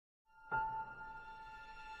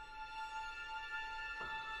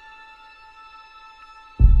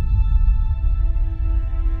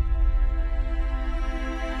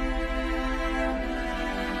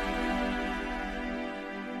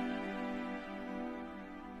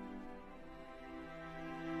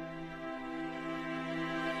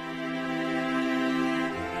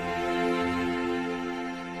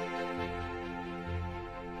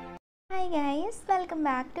welcome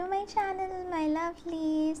back to my channel, my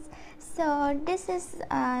lovelies. So this is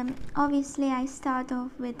obviously I start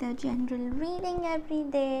off with a general reading every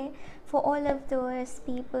day for all of those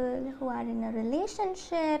people who are in a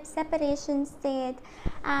relationship, separation state,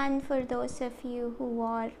 and for those of you who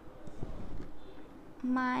are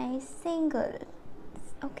my singles.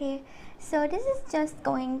 Okay, so this is just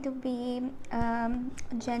going to be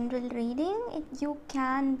general reading. You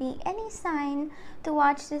can be any sign to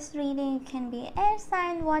watch this reading. It can be air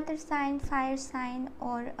sign, water sign, fire sign,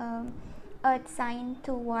 or earth sign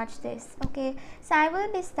to watch this. Okay, so I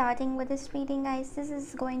will be starting with this reading, guys. This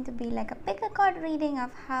is going to be like a pick a card reading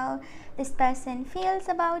of how this person feels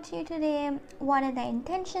about you today. What are their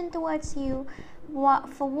intention towards you?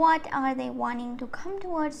 What are they wanting to come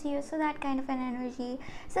towards you? So that kind of an energy.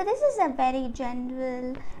 So this is a very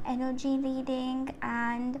general energy reading,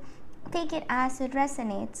 and take it as it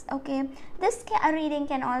resonates. Okay, this reading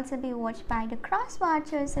can also be watched by the cross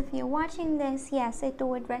watchers. If you're watching this, yes, it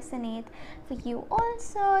would resonate for you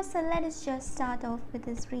also. So let us just start off with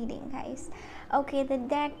this reading, guys. Okay, the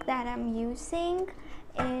deck that I'm using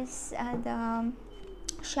is the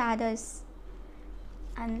Shadows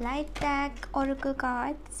and Light deck oracle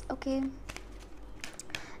cards. Okay,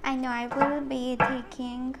 I know I will be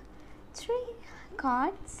taking 3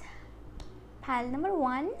 cards. Pile number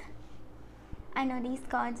 1. I know these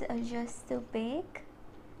cards are just too big,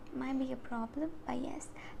 might be a problem, but yes.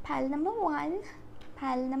 Pile number 1,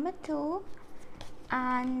 pile number 2,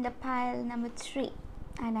 and the pile number 3.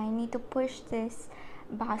 And I need to push this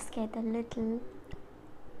basket a little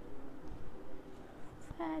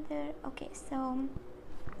further. Okay, so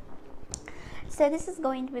this is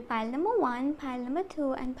going to be pile number 1, pile number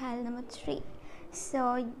 2, and pile number 3.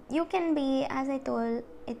 So you can be, as I told,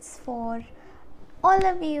 it's for all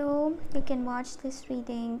of you. You can watch this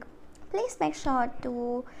reading. Please make sure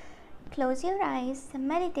to close your eyes and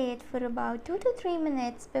meditate for about 2 to 3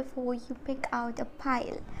 minutes before you pick out a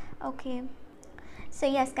pile. Okay, so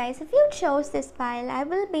yes, guys, if you chose this pile, I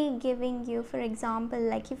will be giving you, for example,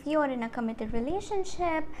 like if you are in a committed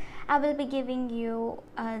relationship, I will be giving you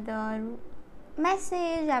the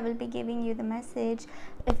message. I will be giving you the message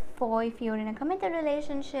if you're in a committed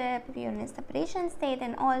relationship, if you're in a separation state,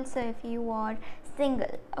 and also if you are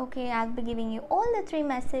single. Okay, I'll be giving you all the 3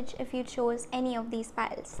 messages if you chose any of these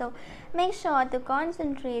piles. So make sure to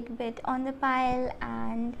concentrate a bit on the pile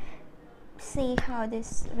and see how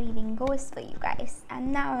this reading goes for you guys.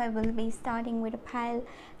 And now I will be starting with a pile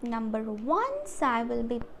number 1. So I will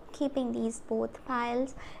be keeping these both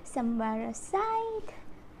piles somewhere aside,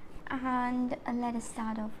 and let us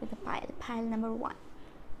start off with the pile number 1.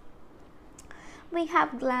 We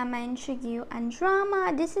have glamour, intrigue, and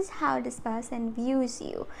drama. This is how this person views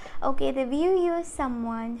you. Okay, they view you as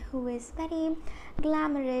someone who is very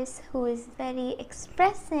glamorous, who is very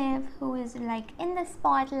expressive, who is like in the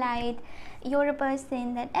spotlight. You're a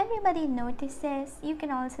person that everybody notices. You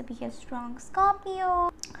can also be a strong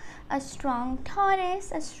Scorpio, a strong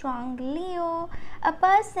Taurus, a strong Leo, a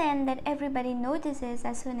person that everybody notices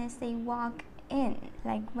as soon as they walk in.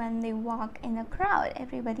 Like when they walk in a crowd,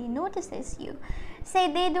 everybody notices you.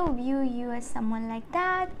 Say they do view you as someone like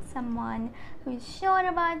that, someone who is sure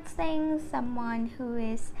about things, someone who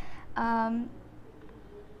is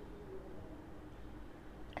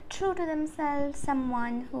true to themselves,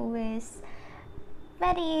 someone who is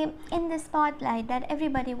very in the spotlight, that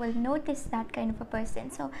everybody will notice that kind of a person.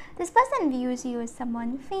 So this person views you as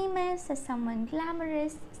someone famous, as someone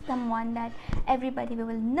glamorous, someone that everybody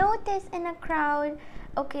will notice in a crowd.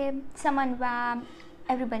 Okay, someone where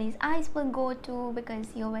everybody's eyes will go to because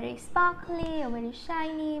you're very sparkly, you're very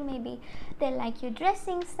shiny. Maybe they like your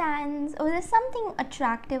dressing sense, or there's something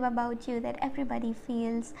attractive about you that everybody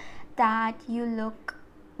feels that you look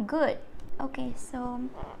good. Okay, so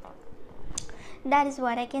that is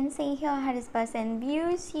what I can say here, how this person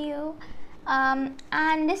views you.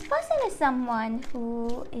 And this person is someone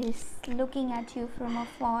who is looking at you from a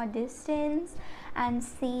far distance and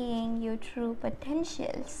seeing your true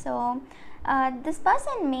potential. So this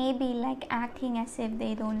person may be like acting as if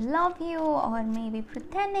they don't love you, or maybe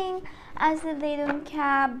pretending as if they don't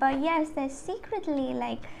care, but yes, they're secretly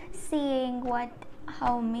like seeing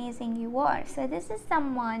how amazing you are. So this is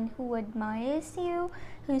someone who admires you,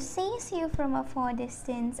 who sees you from a far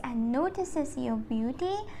distance and notices your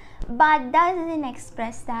beauty, but doesn't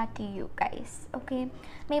express that to you guys. Okay,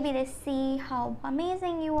 maybe they see how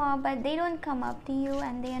amazing you are, but they don't come up to you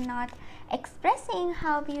and they are not expressing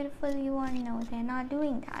how beautiful you are. No, they're not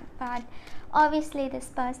doing that. But obviously this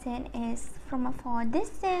person is from a far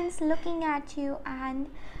distance looking at you and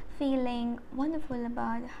feeling wonderful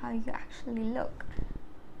about how you actually look.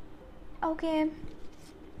 Okay,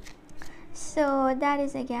 So that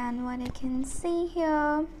is again what I can see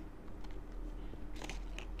here.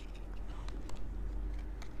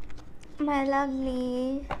 My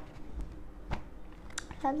lovely.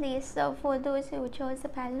 So for those who chose the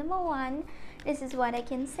pile number 1, this is what I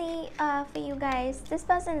can see for you guys. This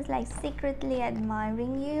person is like secretly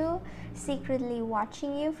admiring you, secretly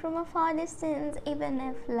watching you from a far distance, even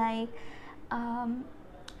if like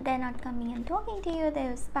they're not coming and talking to you,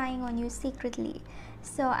 they're spying on you secretly.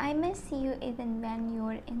 So I miss you even when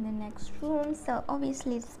you're in the next room. So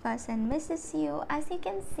obviously this person misses you. As you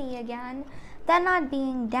can see again, they're not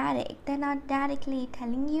being direct, they're not directly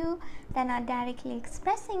telling you, they're not directly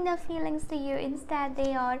expressing their feelings to you. Instead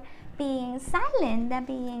they are being silent, they're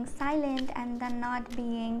being silent, and they're not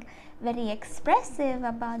being very expressive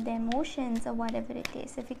about their emotions or whatever it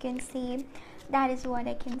is. If you can see, that is what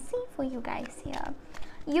I can see for you guys here.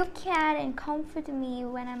 You care and comfort me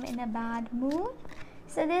when I'm in a bad mood.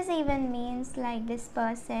 So this even means like this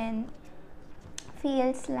person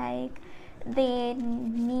feels like they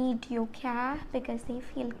need your care because they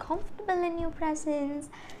feel comfortable in your presence,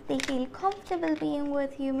 they feel comfortable being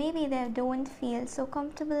with you. Maybe they don't feel so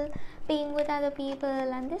comfortable being with other people,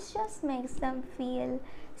 and this just makes them feel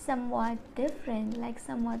somewhat different, like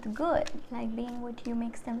somewhat good. Like being with you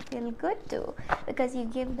makes them feel good too, because you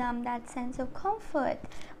give them that sense of comfort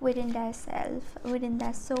within their self, within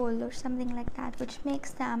their soul, or something like that, which makes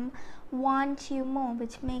them want you more,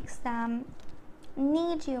 which makes them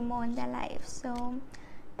need you more in their life. So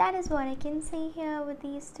that is what I can see here with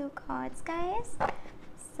these 2 cards, guys.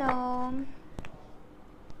 So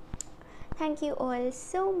thank you all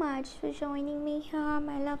so much for joining me here,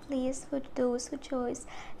 my lovelies, for those who chose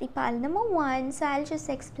the pile number 1. So I'll just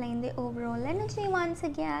explain the overall energy once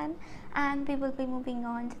again, and we will be moving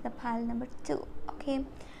on to the pile number 2. Okay,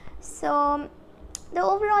 so the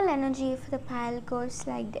overall energy for the pile goes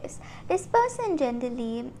like this. This person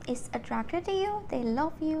generally is attracted to you, they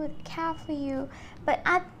love you, they care for you, but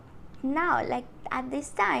at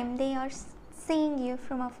this time they are seeing you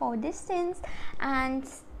from a far distance and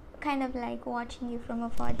kind of like watching you from a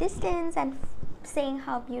far distance and saying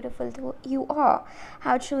how beautiful you are,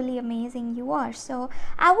 how truly amazing you are. So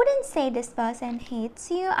I wouldn't say this person hates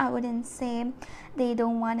you, I wouldn't say they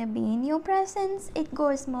don't want to be in your presence. It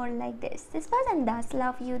goes more like this: this person does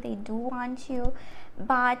love you, they do want you,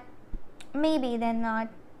 but maybe they're not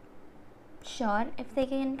sure if they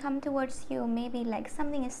can come towards you. Maybe like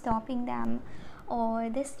something is stopping them, or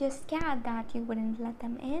this just scared that you wouldn't let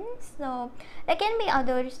them in. So there can be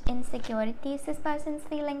other insecurities this person's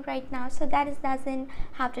feeling right now, so that doesn't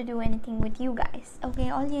have to do anything with you guys. Okay,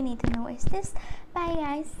 all you need to know is this. Bye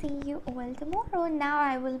guys, see you all tomorrow. Now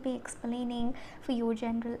I will be explaining for your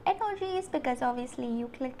general energies, because obviously you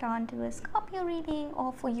clicked on to a Scorpio reading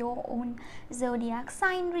or for your own zodiac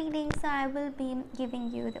sign reading. So I will be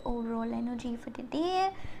giving you the overall energy for today,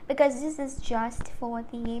 because this is just for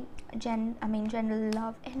the general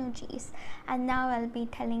love energies. And now I'll be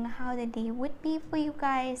telling how the day would be for you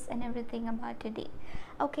guys and everything about today.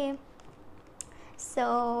 Okay,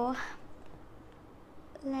 so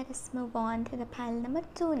let us move on to the pile number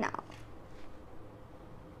 2 now.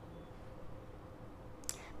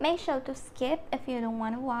 Make sure to skip if you don't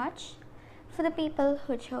want to watch. For the people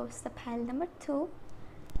who chose the pile number 2,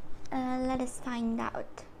 let us find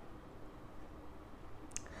out.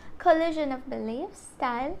 Collision of beliefs,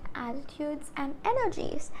 style, attitudes, and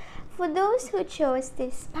energies. For those who chose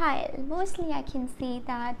this pile, mostly I can see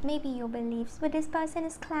that maybe your beliefs with this person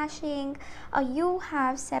is clashing, or you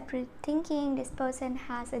have separate thinking, this person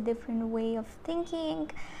has a different way of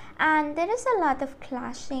thinking, and there is a lot of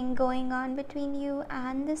clashing going on between you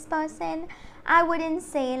and this person. I wouldn't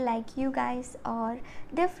say like you guys are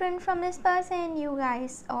different from this person, you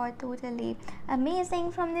guys are totally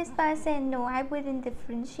amazing from this person. No, I wouldn't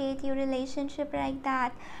differentiate your relationship like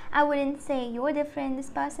that. I wouldn't say you're different,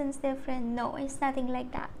 this person's different. No, it's nothing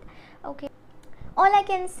like that. Okay, all I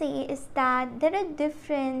can say is that there are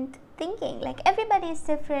different thinking. Like everybody is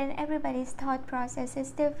different, everybody's thought process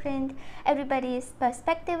is different, everybody's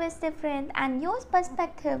perspective is different, and your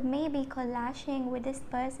perspective may be clashing with this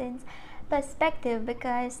person's perspective,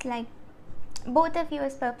 because like both of your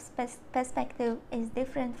perspective is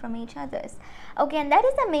different from each other's. Okay, and that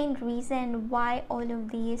is the main reason why all of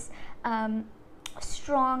these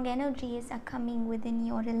strong energies are coming within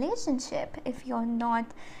your relationship. If you're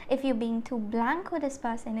being too blank with this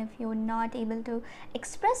person, if you're not able to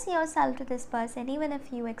express yourself to this person, even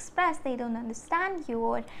if you express, they don't understand you,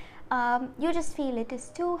 or you just feel it is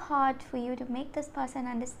too hard for you to make this person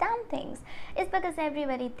understand things, it's because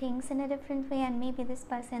everybody thinks in a different way, and maybe this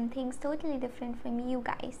person thinks totally different from you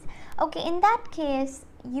guys. Okay, in that case,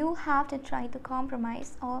 you have to try to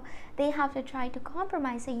compromise, or they have to try to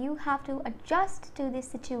compromise, so you have to adjust to this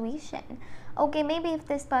situation. Okay, maybe if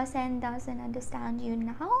this person doesn't understand you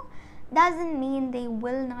now, doesn't mean they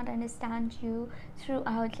will not understand you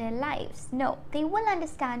throughout their lives. No, they will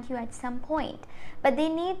understand you at some point, but they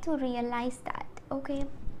need to realize that. Okay,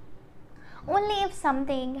 only if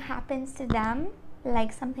something happens to them,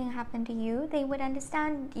 like something happened to you, they would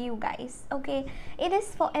understand you guys. Okay, it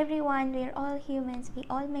is for everyone. We're all humans, we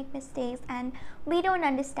all make mistakes, and we don't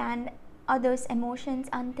understand others' emotions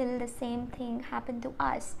until the same thing happened to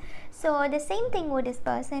us. So the same thing with this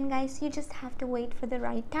person, guys. You just have to wait for the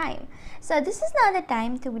right time. So this is not the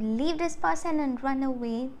time to leave this person and run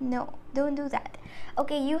away. No, don't do that.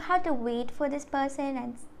 Okay, you have to wait for this person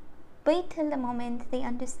and wait till the moment they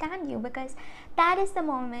understand you, because that is the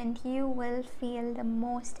moment you will feel the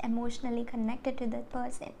most emotionally connected to that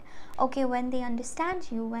person. Okay, when they understand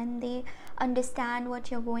you, when they understand what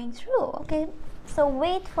you're going through. Okay, so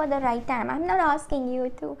wait for the right time. I'm not asking you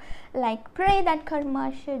to like pray that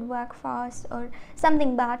karma should work fast or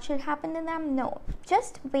something bad should happen to them. No,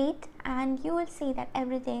 just wait and you will see that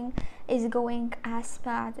everything is going as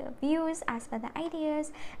per the views, as per the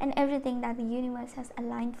ideas, and everything that the universe has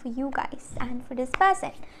aligned for you guys and for this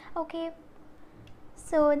person. Okay,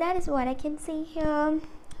 so that is what I can see here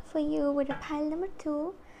for you with the pile number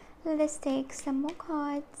 2. Let us take some more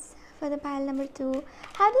cards for the pile number 2.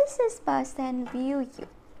 How does this person view you?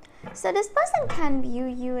 So this person can view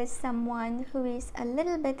you as someone who is a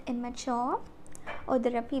little bit immature, or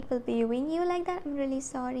there are people viewing you like that. I'm really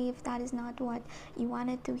sorry if that is not what you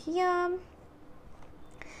wanted to hear.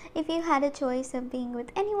 If you had a choice of being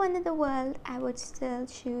with anyone in the world, I would still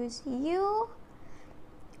choose you.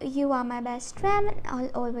 You are my best friend, I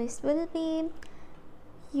always will be.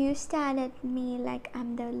 You stand at me like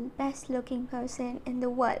I'm the best looking person in the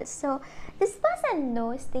world. So this person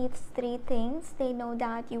knows these 3 things. They know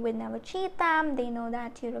that you would never cheat them. They know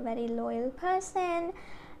that you're a very loyal person.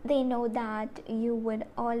 They know that you would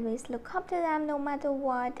always look up to them no matter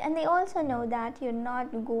what. And they also know that you're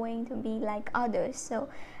not going to be like others. So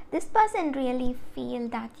this person really feel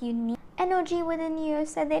that you need energy within you.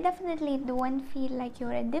 So they definitely don't feel like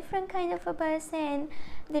you're a different kind of a person.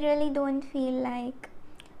 They really don't feel like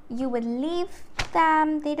you would leave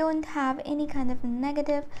them. They don't have any kind of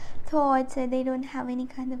negative thoughts, or they don't have any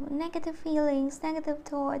kind of negative feelings, negative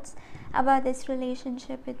thoughts about this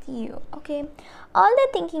relationship with you. Okay, all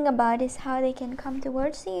they're thinking about is how they can come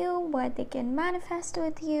towards you, what they can manifest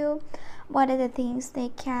with you, what are the things they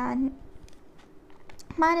can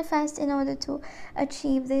manifest in order to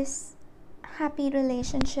achieve this happy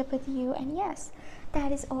relationship with you. And yes,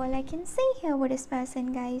 that is all I can say here with this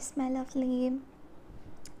person, guys. My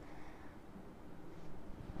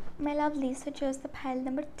lovely, so chose the pile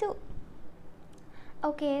number 2.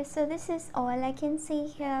 Okay, so this is all I can see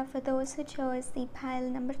here for those who chose the pile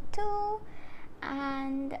number 2.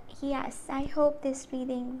 And yes, I hope this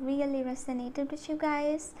reading really resonated with you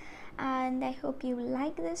guys, and I hope you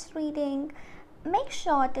like this reading. Make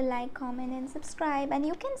sure to like, comment and subscribe, and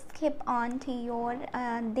you can skip on to your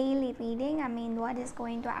daily reading. I mean, what is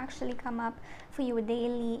going to actually come up for you,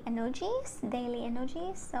 daily energies.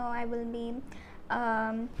 So I will be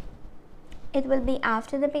it will be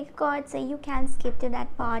after the big card, so you can skip to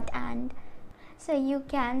that part and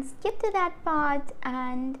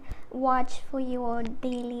watch for your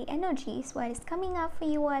daily energies, what is coming up for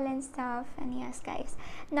you all and stuff. And yes, guys,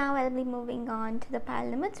 now I'll be moving on to the pile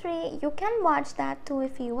number 3. You can watch that too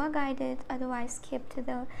if you are guided, otherwise skip to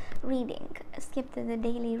the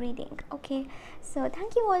daily reading. Okay, so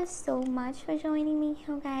thank you all so much for joining me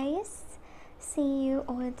here, guys. See you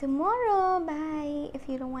all tomorrow. Bye, if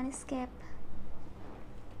you don't want to skip.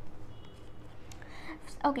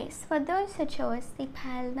 Okay, so for those who chose the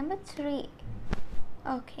pile number 3,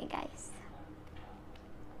 okay, guys,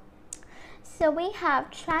 so we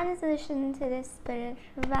have transition to the spirit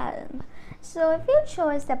realm. So if you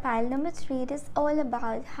chose the pile number 3, it is all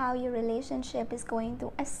about how your relationship is going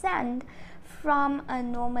to ascend from a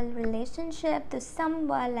normal relationship to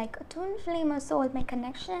somewhere like a twin flame or soulmate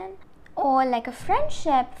connection, or like a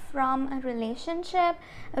friendship from a relationship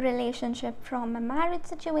from a marriage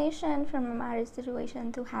situation,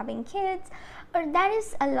 to having kids. Or there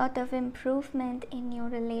is a lot of improvement in your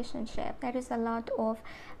relationship. There is a lot of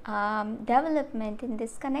development in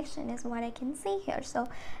this connection is what I can see here. So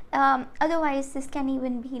otherwise this can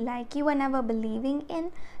even be like you were never believing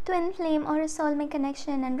in twin flame or a soulmate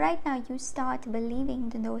connection, and right now you start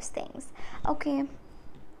believing in those things. Okay,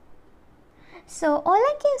 so all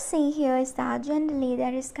I can see here is that generally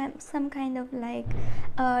there is some kind of like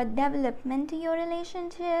development to your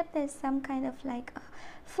relationship. There's some kind of like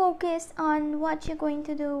focus on what you're going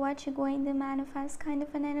to do, what you're going to manifest kind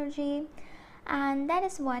of an energy. And that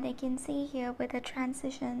is what I can see here with the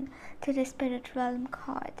transition to the spirit realm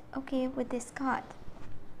card, okay, with this card.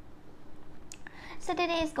 So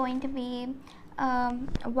today is going to be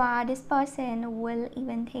why this person will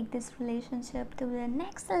even take this relationship to the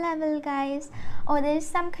next level, guys, or there is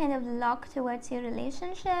some kind of lock towards your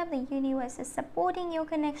relationship. The universe is supporting your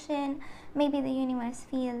connection. Maybe the universe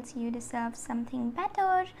feels you deserve something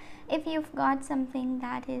better. If you've got something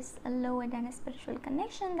that is lower than a spiritual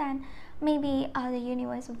connection, then maybe the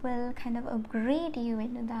universe will kind of upgrade you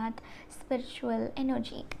into that spiritual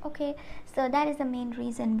energy, okay. So that is the main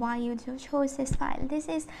reason why you chose this pile. This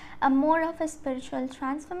is a more of a spiritual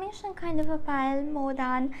transformation kind of a pile, more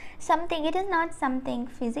than something. It is not something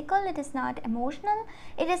physical, it is not emotional,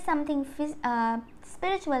 it is something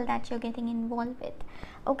spiritual that you're getting involved with,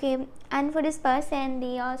 okay. And for this person,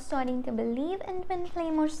 they are starting to believe in twin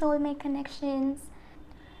flame or soulmate connections.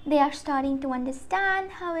 They are starting to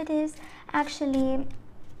understand how it is actually,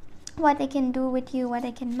 what they can do with you, what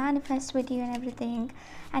they can manifest with you and everything.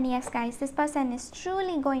 And yes, guys, this person is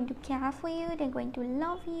truly going to care for you. They're going to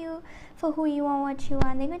love you for who you are, what you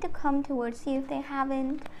are. They're going to come towards you if they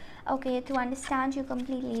haven't, okay, to understand you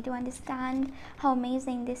completely, to understand how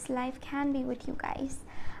amazing this life can be with you guys,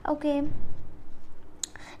 okay.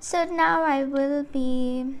 So now I will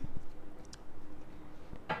be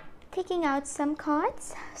taking out some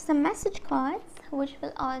cards, some message cards, which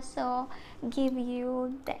will also give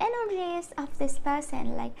you the energies of this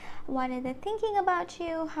person, like what are they thinking about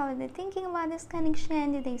you, how are they thinking about this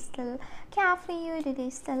connection, do they still care for you, do they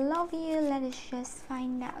still love you. Let us just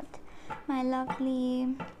find out. My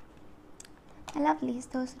lovelies,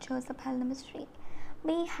 those who chose the pile number 3,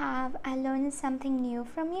 we have I learned something new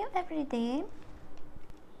from you every day.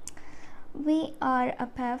 We are a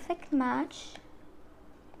perfect match.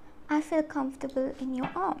 I feel comfortable in your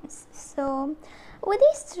arms. So with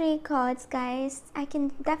these 3 cards, guys, I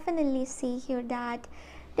can definitely see here that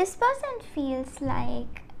this person feels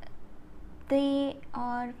like they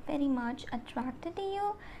are very much attracted to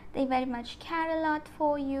you. They very much care a lot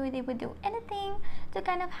for you. They would do anything to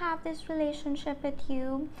kind of have this relationship with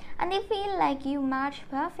you, and they feel like you match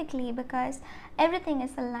perfectly because everything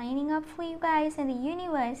is aligning up for you guys, and the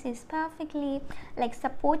universe is perfectly like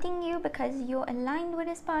supporting you because you're aligned with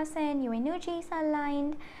this person. Your energies are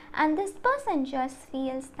aligned, and this person just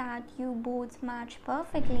feels that you both match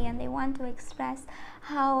perfectly, and they want to express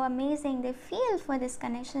how amazing they feel for this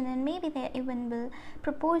connection, and maybe they even will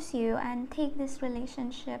propose you and take this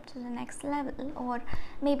relationship to the next level. Or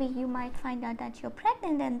maybe you might find out that you're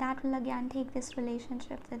pregnant, and that will again take this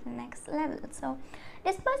relationship to the next level. So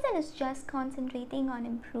this person is just concentrating on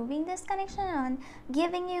improving this connection, on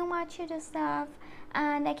giving you what you deserve.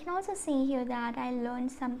 And I can also see here that I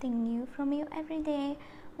learned something new from you every day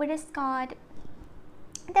with this card.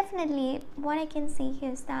 Definitely what I can see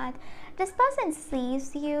here is that this person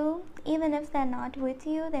sees you even if they're not with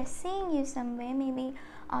you. They're seeing you somewhere, maybe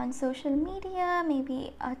on social media,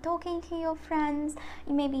 maybe talking to your friends.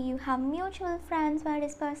 Maybe you have mutual friends where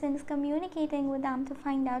this person is communicating with them to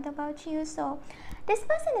find out about you. So this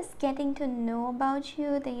person is getting to know about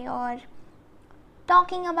you. They are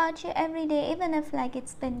talking about you every day, even if like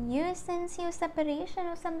it's been years since your separation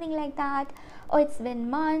or something like that, or it's been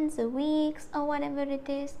months or weeks or whatever it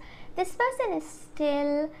is. This person is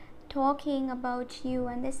still talking about you,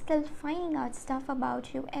 and they're still finding out stuff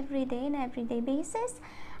about you every day on an everyday basis,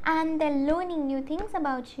 and they're learning new things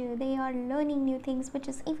about you. They are learning new things, which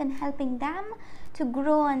is even helping them to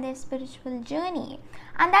grow on their spiritual journey.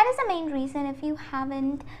 And that is the main reason, if you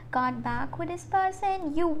haven't got back with this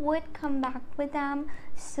person, you would come back with them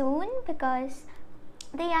soon, because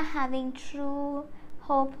they are having true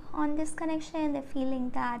hope on this connection. They're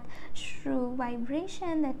feeling that true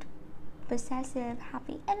vibration, that possessive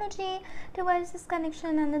happy energy towards this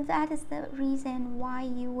connection, and that is the reason why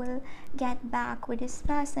you will get back with this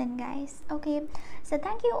person, guys, okay. So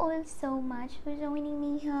thank you all so much for joining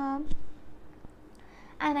me here,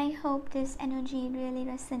 and I hope this energy really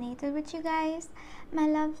resonated with you guys, my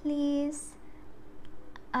lovelies,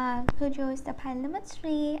 who chose the pile number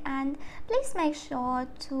 3. And please make sure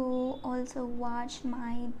to also watch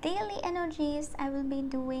my daily energies. I will be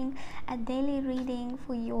doing a daily reading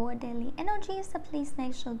for your daily energies, so please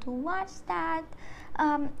make sure to watch that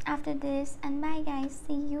after this. And bye guys,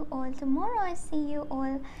 see you all tomorrow. I see you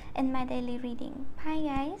all in my daily reading. Bye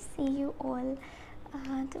guys, see you all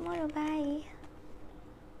tomorrow. Bye.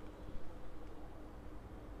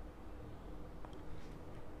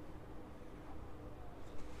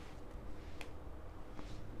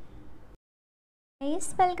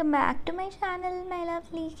 Guys, welcome back to my channel, my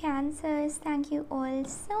lovely cancers. Thank you all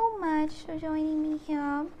so much for joining me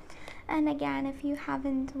here. And again, if you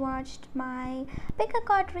haven't watched my pick a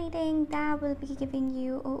card reading, that will be giving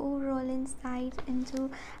you an overall insight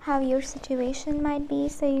into how your situation might be.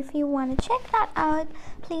 So if you want to check that out,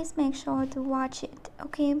 please make sure to watch it.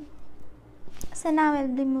 Okay, so now I'll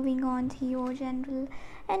be moving on to your general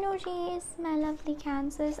energies, my lovely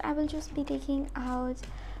cancers. I will just be taking out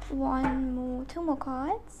two more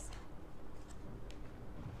cards.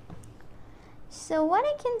 So what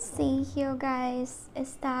I can see here, guys,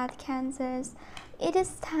 is that cancers, it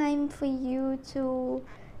is time for you to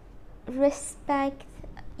respect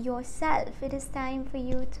yourself. It is time for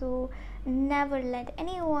you to never let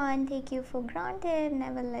anyone take you for granted,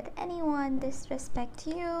 never let anyone disrespect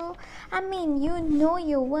you. I mean, you know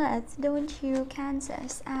your worth, don't you,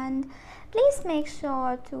 cancers? And please make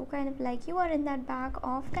sure to kind of like, you are in that back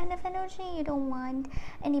off kind of energy. You don't want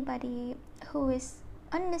anybody who is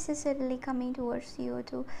unnecessarily coming towards you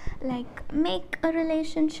to like make a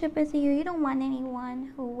relationship with you. You don't want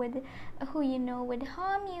anyone who you know would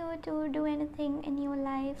harm you to do anything in your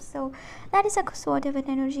life. So that is a sort of an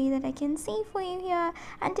energy that I can see for you here.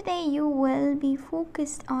 And today you will be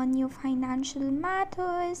focused on your financial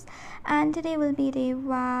matters, and today will be a day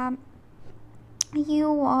where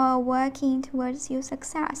you are working towards your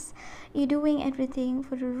success. You're doing everything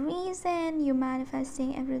for a reason. You're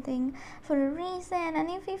manifesting everything for a reason. And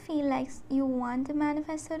if you feel like you want to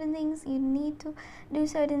manifest certain things, you need to do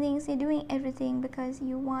certain things. You're doing everything because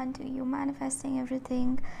you want to. You're manifesting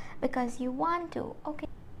everything because you want to. Okay,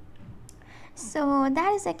 so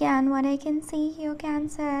that is again what I can see here,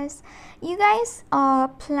 cancers. You guys are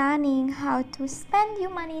planning how to spend your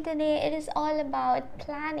money today. It is all about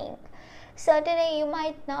planning. So today you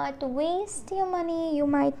might not waste your money, you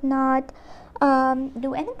might not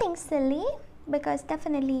do anything silly, because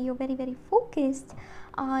definitely you're very, very focused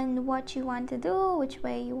on what you want to do, which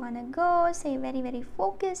way you want to go. So you're very, very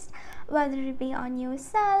focused, whether it be on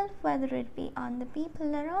yourself, whether it be on the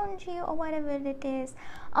people around you, or whatever it is.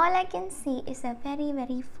 All I can see is a very,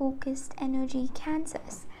 very focused energy,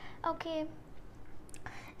 cancers. Okay,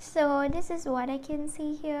 so this is what I can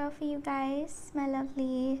see here for you guys, my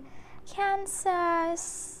lovely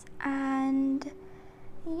cancers. And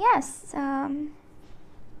yes,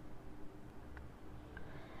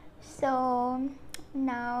 so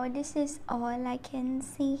now this is all I can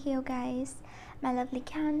see here, guys, my lovely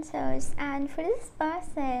cancers. And for this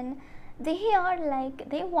person, they are like,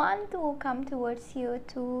 they want to come towards you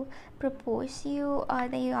to propose you, or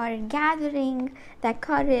they are gathering that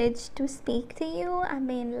courage to speak to you. I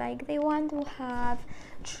mean, like, they want to have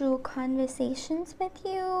true conversations with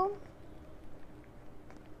you.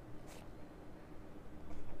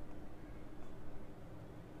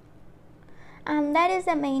 And that is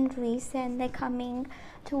the main reason they're coming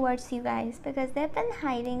towards you guys, because they've been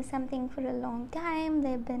hiding something for a long time.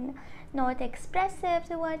 They've been not expressive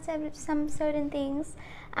towards some certain things,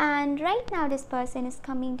 and right now this person is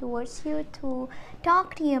coming towards you to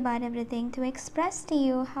talk to you about everything, to express to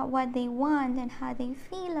you what they want and how they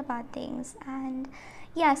feel about things. And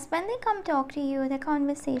yes, when they come talk to you, the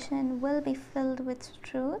conversation will be filled with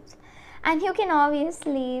truth, and you can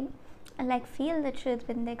obviously like feel the truth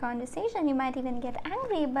in their conversation. You might even get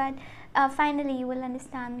angry, but finally you will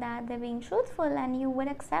understand that they're being truthful and you would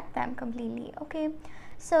accept them completely. Okay,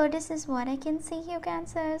 so this is what I can see here,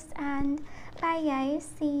 cancers. And bye guys,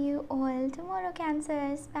 see you all tomorrow,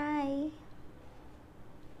 cancers. Bye.